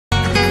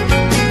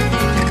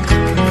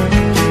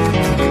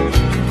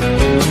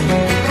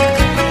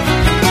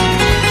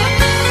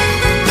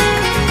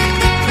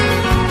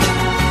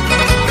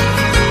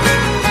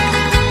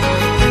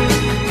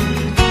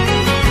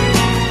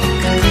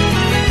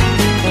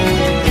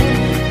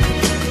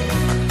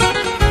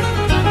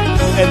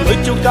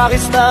o carro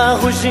está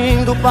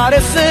rugindo,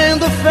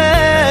 parecendo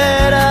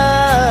fera,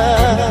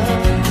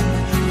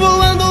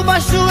 voando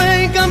baixo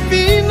em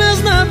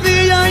Campinas, na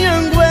via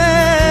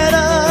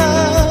Anhanguera.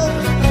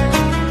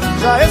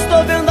 Já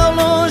estou vendo ao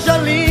longe a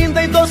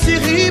linda e doce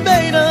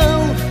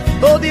Ribeirão,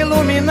 toda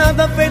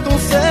iluminada, feito um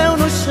céu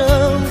no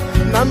chão,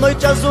 na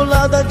noite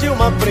azulada de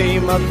uma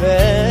primavera.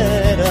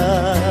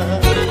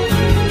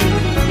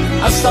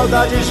 A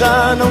saudade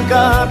já não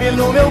cabe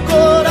no meu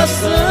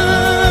coração,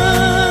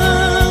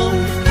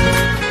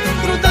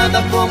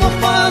 grudada como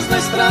faz na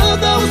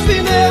estrada os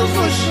pneus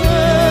no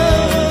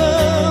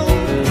chão.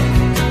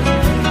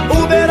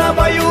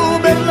 Uberaba e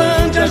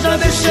Uberlândia já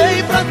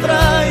deixei pra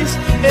trás,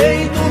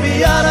 em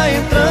Tubiara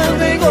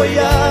entrando em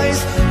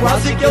Goiás,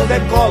 quase que eu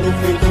decolo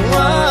feito um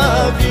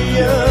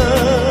avião.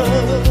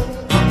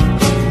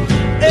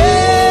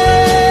 Ei,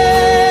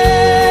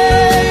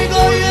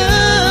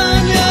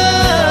 Goiânia,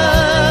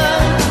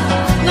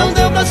 não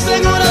deu pra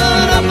segurar